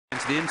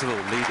the interval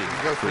leading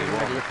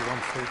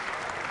 3-1.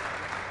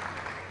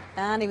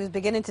 And he was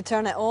beginning to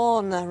turn it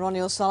on,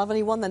 Ronnie O'Sullivan.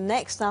 He won the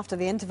next after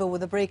the interval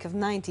with a break of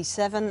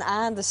 97,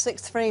 and the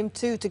sixth frame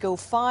 2 to go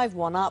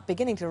 5-1 up,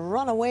 beginning to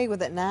run away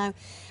with it now,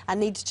 and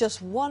needs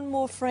just one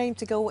more frame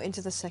to go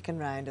into the second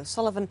round.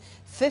 O'Sullivan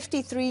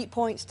 53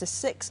 points to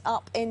 6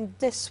 up in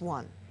this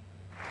one.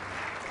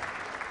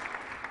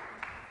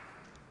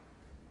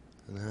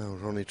 Now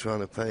Ronnie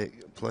trying to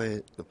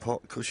play the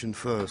pot cushion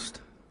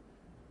first.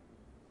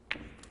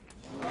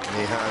 And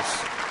he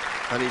has,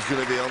 and he's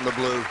going to be on the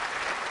blue.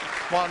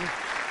 One.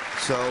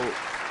 So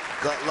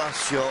that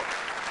last shot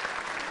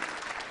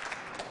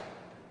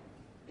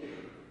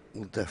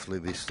will definitely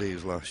be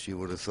Steve's last, you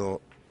would have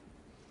thought.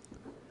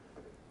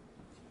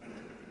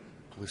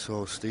 We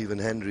saw Stephen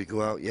Hendry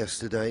go out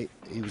yesterday.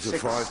 He was a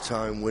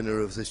 5-time winner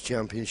of this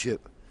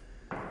championship.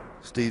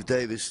 Steve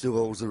Davis still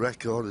holds the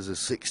record as a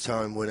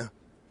 6-time winner.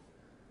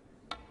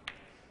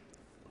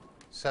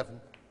 7.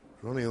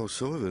 Ronnie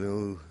O'Sullivan,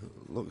 who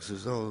looks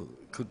as though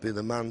could be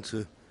the man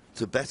to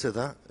better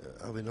that,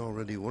 having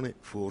already won it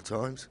 4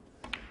 times.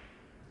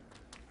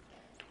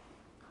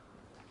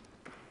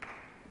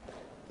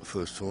 The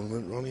first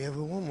tournament Ronnie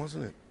ever won,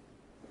 wasn't it?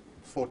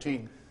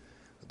 14.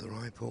 At the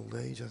ripe old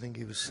age, I think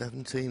he was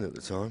 17 at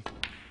the time.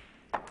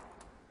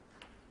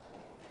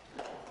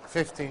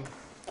 15.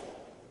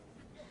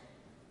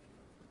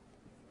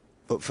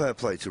 But fair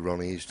play to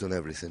Ronnie, he's done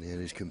everything here.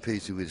 He's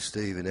competed with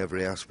Steve in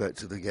every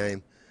aspect of the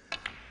game.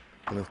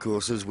 And of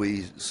course, as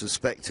we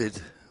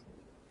suspected,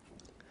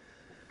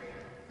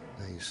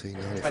 you see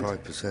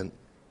 95%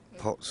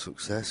 pot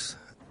success,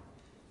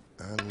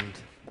 and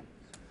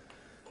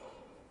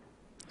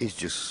he's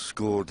just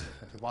scored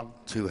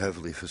too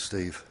heavily for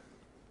Steve.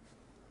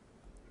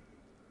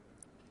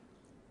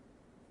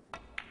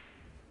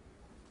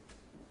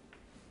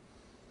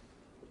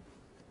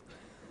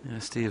 Yeah,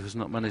 Steve has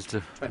not managed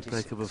to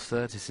break above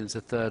 30 since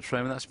the third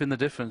frame, and that's been the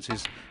difference.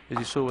 As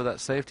you saw with that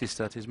safety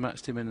stat, he's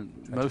matched him in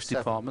most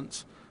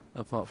departments,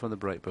 apart from the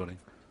break building.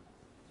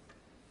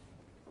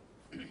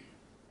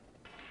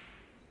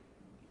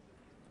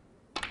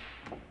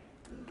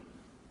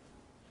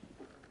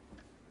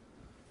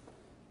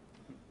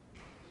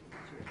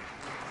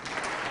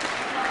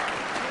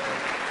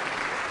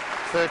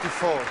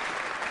 $34.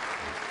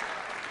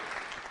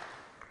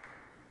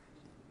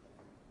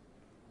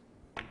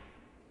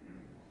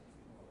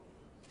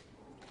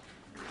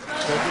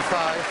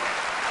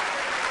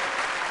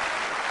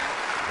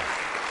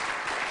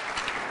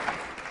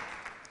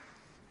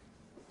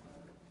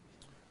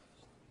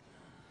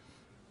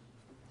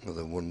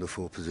 Another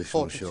wonderful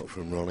positional shot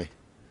from Ronnie.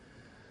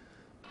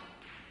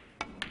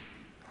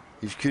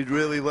 He's cued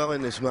really well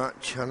in this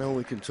match. I know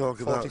we can talk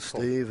about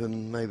Steve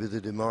and maybe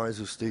the demise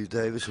of Steve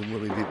Davis and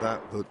will he be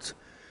back, but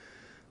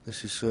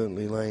this is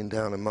certainly laying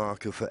down a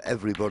marker for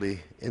everybody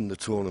in the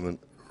tournament.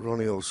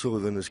 Ronnie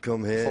O'Sullivan has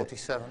come here.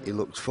 47. He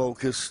looks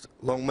focused.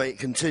 Long may it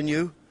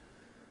continue.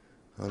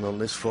 And on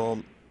this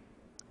form,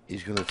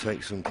 he's going to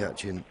take some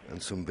catching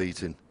and some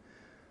beating.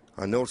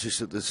 I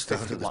noticed at the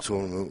start of the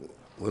tournament,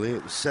 well,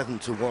 it was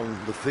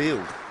 7-1 the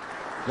field.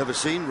 Never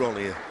seen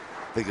Ronnie a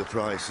bigger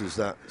price as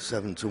that,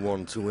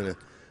 7-1 to win a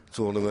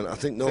tournament. I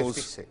think those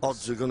 56.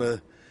 odds are going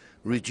to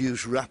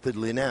reduce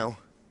rapidly now.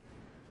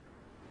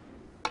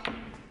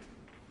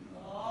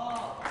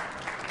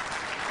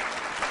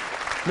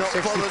 Not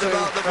bothered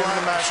about the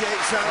black,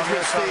 shakes hands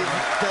with Steve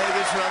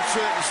Davis, and I'm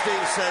certain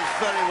Steve says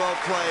very well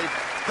played,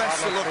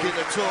 best of luck in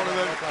the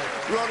tournament.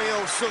 Ronnie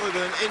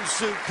O'Sullivan in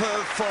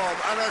superb form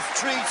and has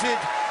treated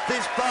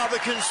this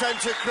Barbican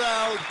Centre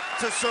crowd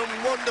to some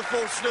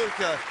wonderful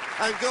snooker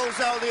and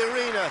goes out the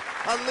arena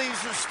and leaves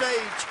the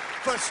stage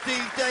for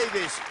Steve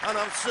Davis, and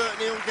I'm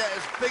certain he'll get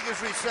as big a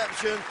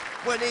reception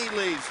when he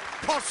leaves,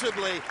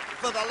 possibly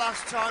for the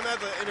last time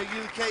ever in a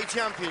UK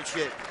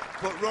championship.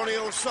 But Ronnie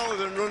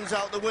O'Sullivan runs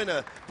out the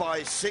winner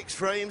by 6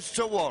 frames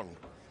to 1.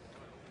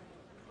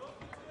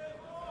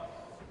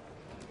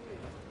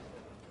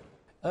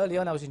 Early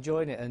on I was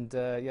enjoying it, and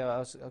yeah, I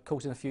was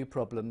causing a few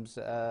problems.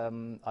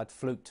 I'd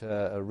fluked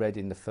a red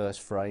in the first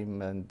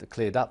frame and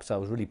cleared up, so I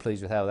was really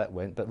pleased with how that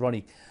went. But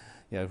Ronnie,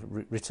 you know,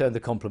 returned the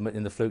compliment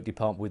in the fluke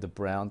department with the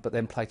brown, but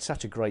then played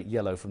such a great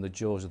yellow from the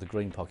jaws of the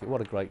green pocket.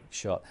 What a great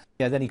shot.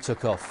 Yeah, then he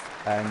took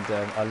off, and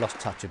I lost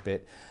touch a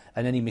bit,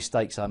 and any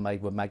mistakes I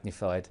made were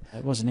magnified.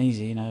 It wasn't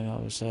easy, you know.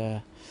 I was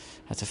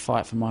had to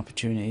fight for my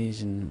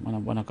opportunities, and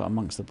when I got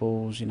amongst the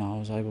balls, you know, I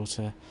was able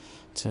to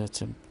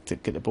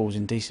get the balls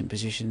in decent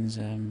positions,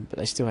 but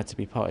they still had to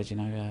be potted. You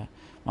know,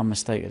 one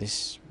mistake at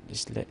this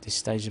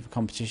stage of a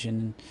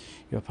competition,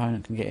 your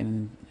opponent can get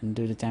in and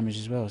do the damage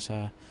as well.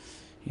 So,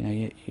 you know,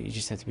 you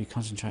just have to be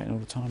concentrating all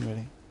the time,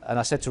 really. And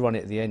I said to Ronnie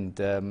at the end,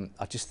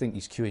 I just think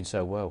he's cueing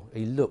so well.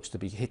 He looks to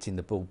be hitting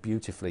the ball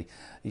beautifully.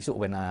 He sort of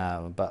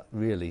went, but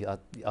really,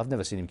 I've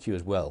never seen him cue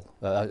as well.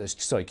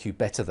 Sorry, cue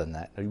better than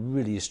that. He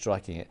really is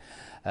striking it.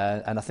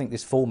 And I think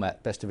this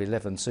format, best of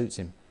 11, suits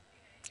him.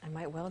 I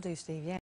might well do, Steve, yeah.